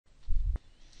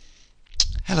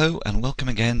Hello and welcome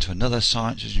again to another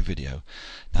Science Vision video.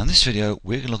 Now in this video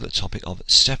we're going to look at the topic of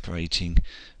separating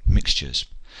mixtures.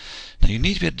 Now you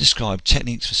need to be able to describe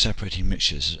techniques for separating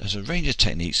mixtures. There's a range of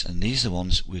techniques and these are the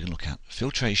ones we're going to look at: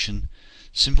 filtration,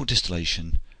 simple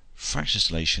distillation, fractional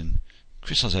distillation,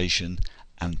 crystallization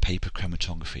and paper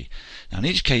chromatography. Now in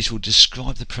each case we'll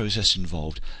describe the process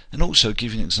involved and also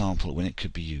give you an example when it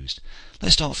could be used.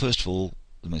 Let's start first of all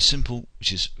with the most simple,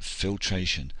 which is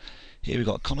filtration. Here we've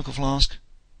got a conical flask,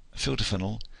 a filter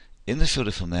funnel. In the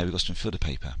filter funnel there we've got some filter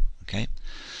paper. Okay.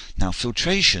 Now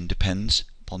filtration depends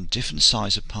upon different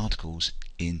size of particles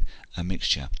in a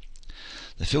mixture.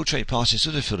 The filtrate passes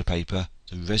through the filter paper,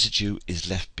 the residue is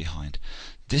left behind.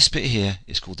 This bit here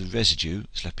is called the residue,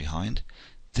 it's left behind.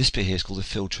 This bit here is called the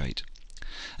filtrate.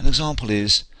 An example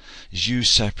is you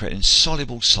separating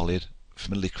soluble solid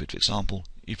from a liquid. For example,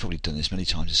 you've probably done this many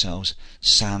times yourselves: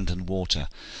 sand and water.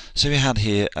 So we had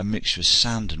here a mixture of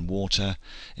sand and water.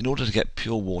 In order to get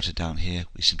pure water down here,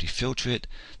 we simply filter it.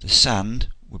 The sand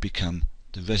will become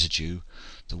the residue,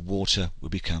 the water will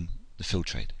become the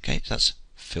filtrate. Okay, so that's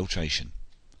filtration.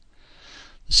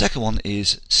 The second one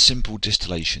is simple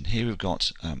distillation. Here we've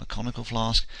got a conical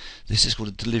flask. This is called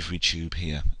a delivery tube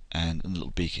here, and a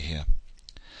little beaker here.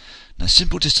 Now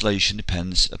simple distillation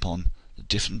depends upon the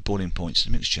different boiling points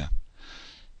in the mixture.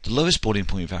 The lowest boiling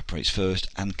point evaporates first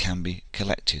and can be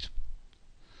collected.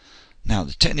 Now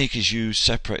the technique is used to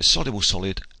separate a soluble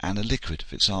solid and a liquid,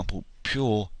 for example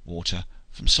pure water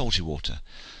from salty water.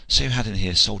 So you had in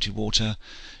here salty water,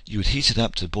 you would heat it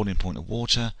up to the boiling point of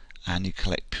water and you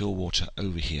collect pure water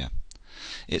over here.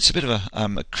 It's a bit of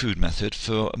a crude method.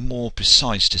 For a more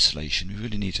precise distillation we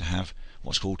really need to have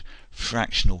what's called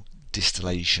fractional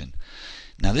distillation.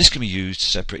 Now this can be used to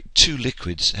separate two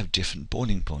liquids that have different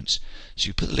boiling points. So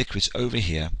you put the liquids over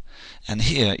here, and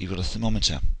here you've got a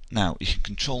thermometer. Now you can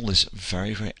control this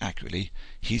very accurately,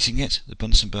 heating it, the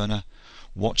Bunsen burner,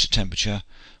 watch the temperature.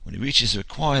 When it reaches the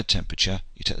required temperature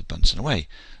you take the Bunsen away.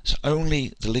 So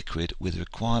only the liquid with the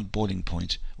required boiling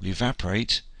point will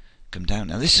evaporate, come down.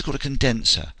 Now this is called a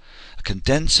condenser. A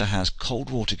condenser has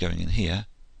cold water going in here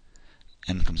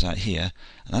and comes out here,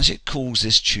 and as it cools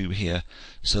this tube here,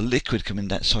 so the liquid coming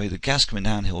down, the gas coming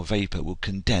down here, or vapor, will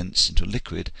condense into a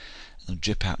liquid and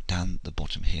drip out down the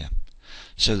bottom here.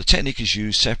 So the technique is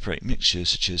used to separate mixtures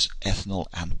such as ethanol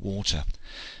and water.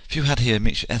 If you had here a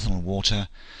mixture of ethanol and water,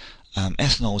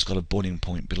 ethanol has got a boiling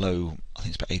point below, I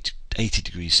think it's about 80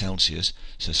 degrees Celsius.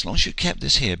 So as long as you kept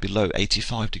this here below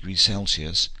 85 degrees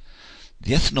Celsius,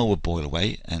 the ethanol would boil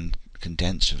away and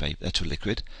condense to a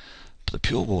liquid, but the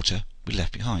pure water will be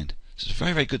left behind. So it's a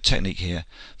very good technique here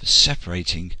for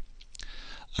separating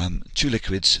two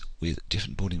liquids with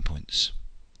different boiling points.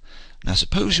 Now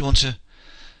suppose you want to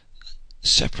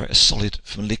separate a solid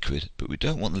from a liquid, but we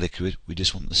don't want the liquid, we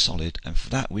just want the solid, and for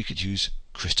that we could use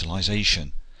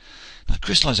crystallization. Now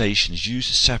crystallization is used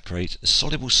to separate a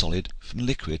soluble solid from a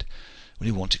liquid when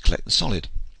you want to collect the solid.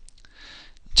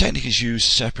 The technique is used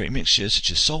to separate mixtures such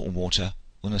as salt and water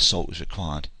when a salt is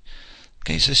required.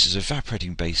 Okay, so this is an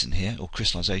evaporating basin here, or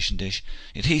crystallization dish.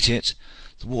 You'd heat it,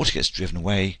 the water gets driven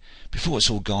away. Before it's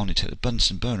all gone, you take the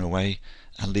Bunsen burner away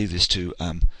and leave this to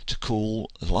cool.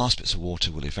 The last bits of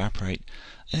water will evaporate,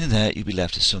 and in there you'll be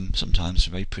left with sometimes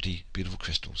some very pretty, beautiful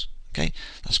crystals. Okay,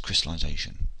 that's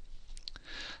crystallization.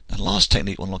 Now the last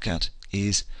technique we'll look at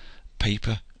is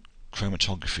paper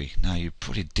chromatography. Now you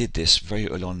probably did this very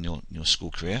early on in your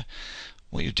school career.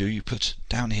 What you do, you put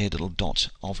down here a little dot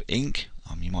of ink.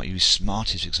 You might use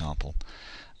Smarties for example,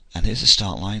 and here's the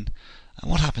start line,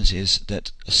 and what happens is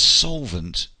that a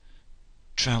solvent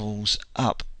travels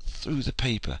up through the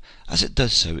paper. As it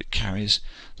does so, it carries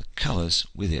the colours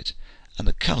with it, and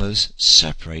the colours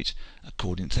separate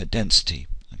according to their density.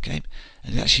 Okay,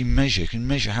 and you actually measure, you can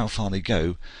measure how far they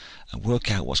go and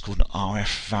work out what's called an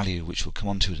RF value, which we'll come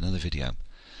on to in another video.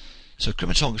 So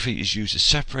chromatography is used to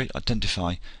separate,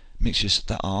 identify mixtures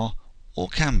that are or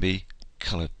can be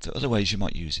coloured. There are other ways you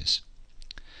might use this.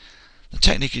 The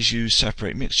technique is used to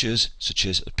separate mixtures such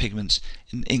as pigments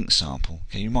in an ink sample.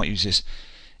 Okay, you might use this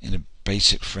in a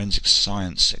basic forensic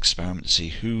science experiment to see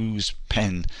whose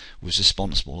pen was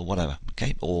responsible or whatever.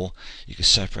 Okay, or you could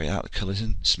separate out the colours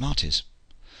in Smarties.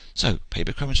 So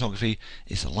paper chromatography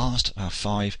is the last of our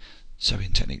 5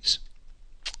 separating techniques.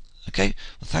 Okay,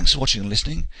 well thanks for watching and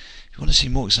listening. If you want to see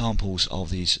more examples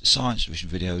of these Science Vision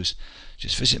videos,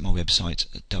 just visit my website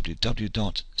at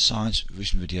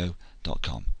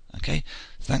www.sciencevisionvideo.com. Okay,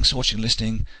 thanks for watching and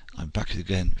listening. I'm back with you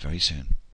again very soon.